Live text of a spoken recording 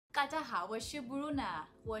大家好，我是 Bruna，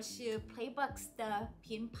 我是 Playbux 的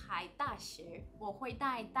品牌大使，我会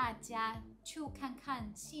带大家去看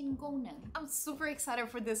看新功能。I'm super excited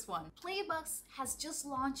for this one. Playbux has just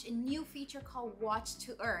launched a new feature called Watch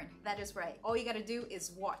to Earn. That is right. All you gotta do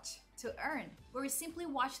is watch to earn, where you simply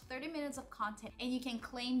watch 30 minutes of content and you can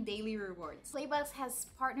claim daily rewards. Playbux has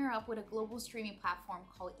partnered up with a global streaming platform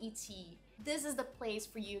called ET. This is the place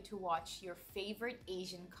for you to watch your favorite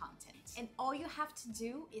Asian content. And all you have to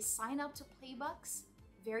do is sign up to Playbux.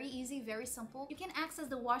 Very easy, very simple. You can access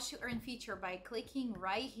the Watch to Earn feature by clicking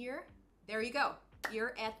right here. There you go.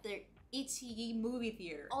 You're at the ETE movie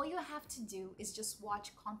theater. All you have to do is just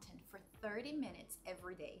watch content for 30 minutes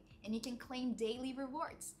every day and you can claim daily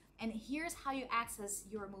rewards. And here's how you access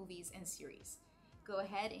your movies and series. Go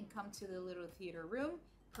ahead and come to the little theater room,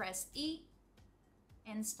 press E,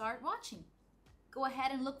 and start watching. Go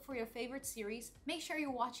ahead and look for your favorite series. Make sure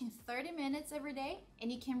you're watching 30 minutes every day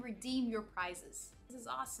and you can redeem your prizes. This is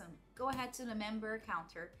awesome. Go ahead to the member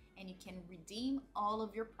counter and you can redeem all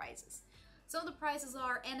of your prizes. So the prizes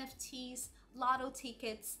are NFTs, Lotto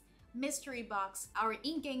tickets, mystery box, our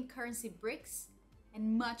in-game currency bricks,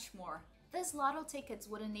 and much more. These Lotto tickets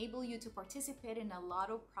would enable you to participate in a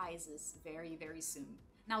Lotto prizes very, very soon.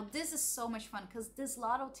 Now this is so much fun because these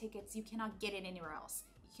Lotto tickets, you cannot get it anywhere else.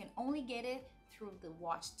 You can only get it through the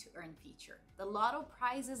Watch to Earn feature. The Lotto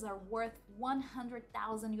prizes are worth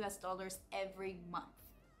 100,000 US dollars every month.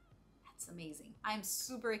 That's amazing. I'm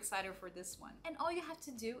super excited for this one. And all you have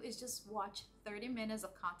to do is just watch 30 minutes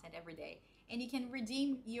of content every day and you can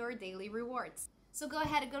redeem your daily rewards. So go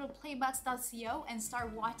ahead and go to playbux.co and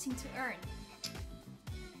start watching to earn.